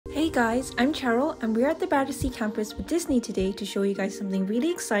guys, I'm Cheryl and we're at the Battersea campus with Disney today to show you guys something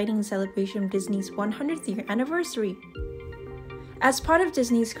really exciting in celebration of Disney's 100th year anniversary. As part of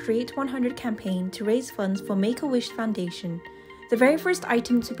Disney's Create 100 campaign to raise funds for Make-A-Wish Foundation, the very first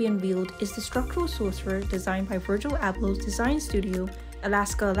item to be unveiled is the Structural Sorcerer designed by Virgil Abloh's design studio,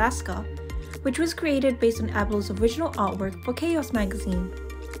 Alaska, which was created based on Abloh's original artwork for Chaos magazine.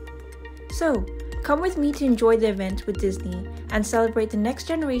 So, come with me to enjoy the event with Disney and celebrate the next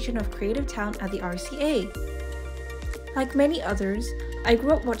generation of creative talent at the RCA. Like many others, I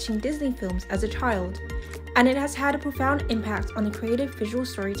grew up watching Disney films as a child, and it has had a profound impact on the creative visual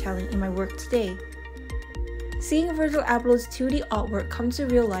storytelling in my work today. Seeing Virgil Abloh's 2D artwork come to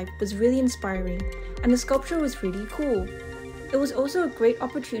real life was really inspiring, and the sculpture was really cool. It was also a great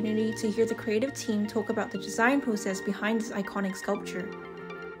opportunity to hear the creative team talk about the design process behind this iconic sculpture.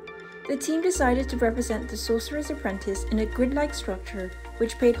 The team decided to represent the Sorcerer's Apprentice in a grid-like structure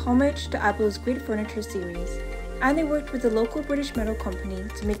which paid homage to Abloh's Grid Furniture series, and they worked with the local British metal company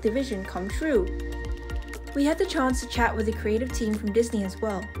to make the vision come true. We had the chance to chat with the creative team from Disney as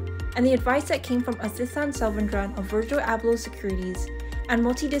well, and the advice that came from Athithan Selvendran of Virgil Abloh's Securities and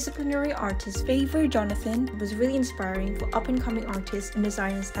multidisciplinary artist Favor Jonathan was really inspiring for up-and-coming artists and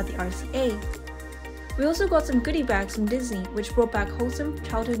designers at the RCA. We also got some goodie bags from Disney which brought back wholesome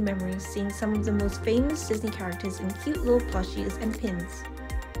childhood memories seeing some of the most famous Disney characters in cute little plushies and pins.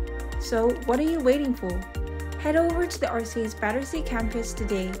 So what are you waiting for? Head over to the RCA's Battersea campus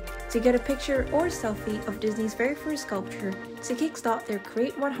today to get a picture or selfie of Disney's very first sculpture to kickstart their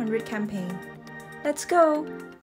Create 100 campaign. Let's go!